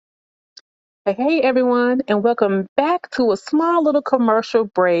Hey everyone, and welcome back to a small little commercial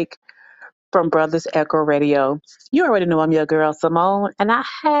break from Brothers Echo Radio. You already know I'm your girl Simone, and I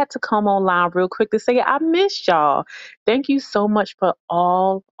had to come online real quick to say I missed y'all. Thank you so much for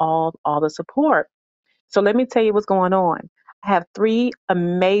all the support. So let me tell you what's going on. I have three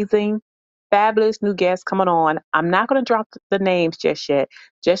amazing, fabulous new guests coming on. I'm not going to drop the names just yet.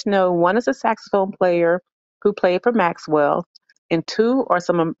 Just know one is a saxophone player who played for Maxwell, and two are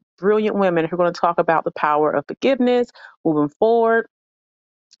some brilliant women who are going to talk about the power of forgiveness, moving forward,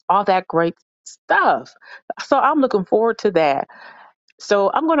 all that great stuff. So I'm looking forward to that.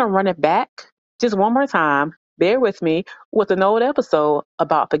 So I'm going to run it back just one more time. Bear with me with an old episode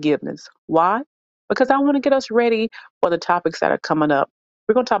about forgiveness. Why? Because I want to get us ready for the topics that are coming up.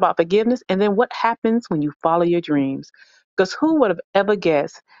 We're going to talk about forgiveness and then what happens when you follow your dreams. Because who would have ever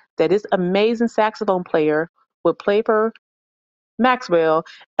guessed that this amazing saxophone player would play for Maxwell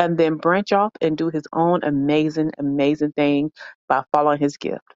and then branch off and do his own amazing thing by following his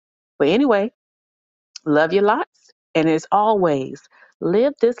gift? But anyway, love you lots. And as always,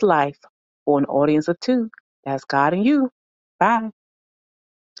 live this life for an audience of two. That's God and you. Bye.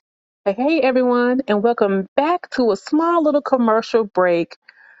 Hey everyone, and welcome back to a small little commercial break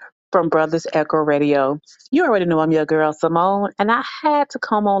from Brothers Echo Radio. You already know I'm your girl Simone, and I had to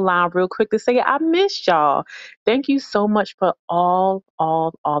come online real quick to say I missed y'all. Thank you so much for all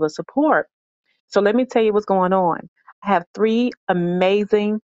the support. So let me tell you what's going on. I have three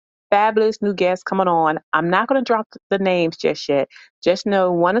amazing, fabulous new guests coming on. I'm not going to drop the names just yet. Just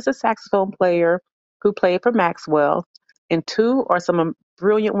know one is a saxophone player who played for Maxwell, and two are some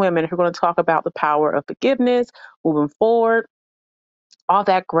brilliant women who are going to talk about the power of forgiveness, moving forward, all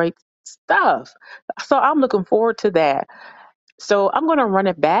that great stuff. So I'm looking forward to that. So I'm going to run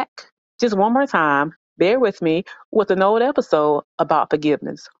it back just one more time. Bear with me with an old episode about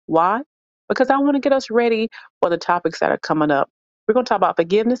forgiveness. Why? Because I want to get us ready for the topics that are coming up. We're going to talk about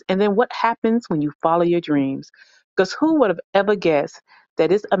forgiveness and then what happens when you follow your dreams. Because who would have ever guessed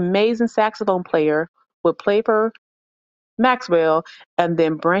that this amazing saxophone player would play for Maxwell and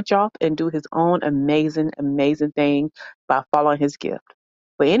then branch off and do his own amazing thing by following his gift?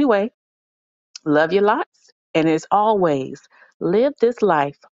 But anyway, love you lots. And as always, live this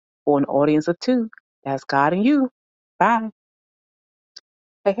life for an audience of two. That's God and you. Bye.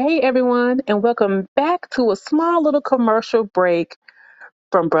 Hey everyone, and welcome back to a small little commercial break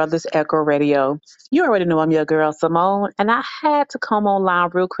from Brothers Echo Radio. You already know I'm your girl Simone, and I had to come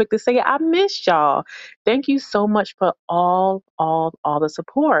online real quick to say I missed y'all. Thank you so much for all the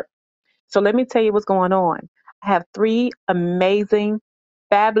support. So let me tell you what's going on. I have three amazing,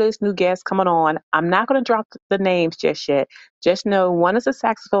 fabulous new guests coming on. I'm not going to drop the names just yet. Just know one is a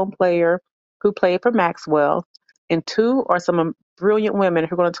saxophone player who played for Maxwell, and two are some brilliant women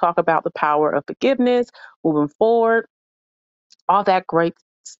who are going to talk about the power of forgiveness, moving forward, all that great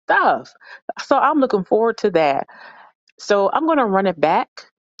stuff. So I'm looking forward to that. So I'm going to run it back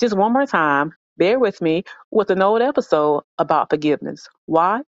just one more time. Bear with me with an old episode about forgiveness.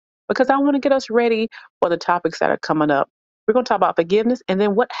 Why? Because I want to get us ready for the topics that are coming up. We're going to talk about forgiveness and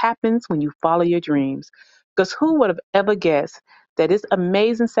then what happens when you follow your dreams. Because who would have ever guessed that this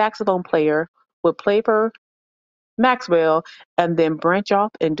amazing saxophone player would play for Maxwell and then branch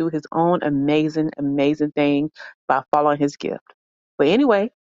off and do his own amazing thing by following his gift? But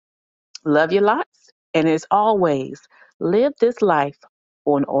anyway, love you lots. And as always, live this life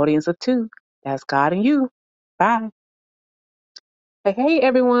for an audience of two. That's God and you. Bye. Hey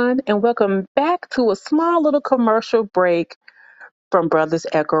everyone, and welcome back to a small little commercial break from Brothers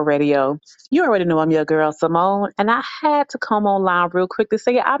Echo Radio. You already know I'm your girl Simone, and I had to come online real quick to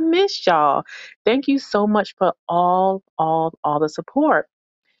say I missed y'all. Thank you so much for all the support.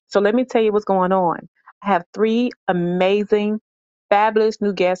 So let me tell you what's going on. I have three amazing, fabulous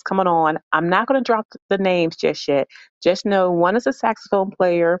new guests coming on. I'm not going to drop the names just yet. Just know one is a saxophone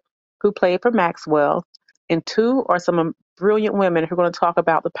player who played for Maxwell, and two are some brilliant women who are going to talk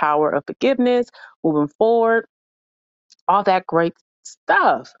about the power of forgiveness, moving forward, all that great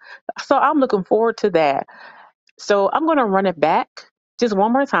stuff. So I'm looking forward to that. So I'm going to run it back just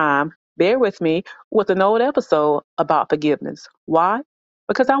one more time. Bear with me with an old episode about forgiveness. Why?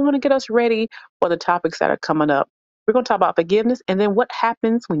 Because I want to get us ready for the topics that are coming up. We're going to talk about forgiveness and then what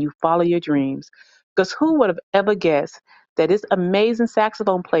happens when you follow your dreams. Because who would have ever guessed that this amazing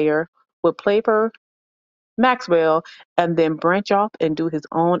saxophone player would play for Maxwell and then branch off and do his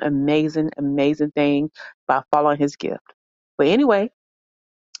own amazing thing by following his gift? But anyway,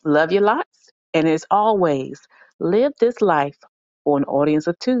 love you lots. And as always, live this life for an audience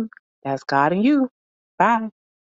of two. That's God and you. Bye.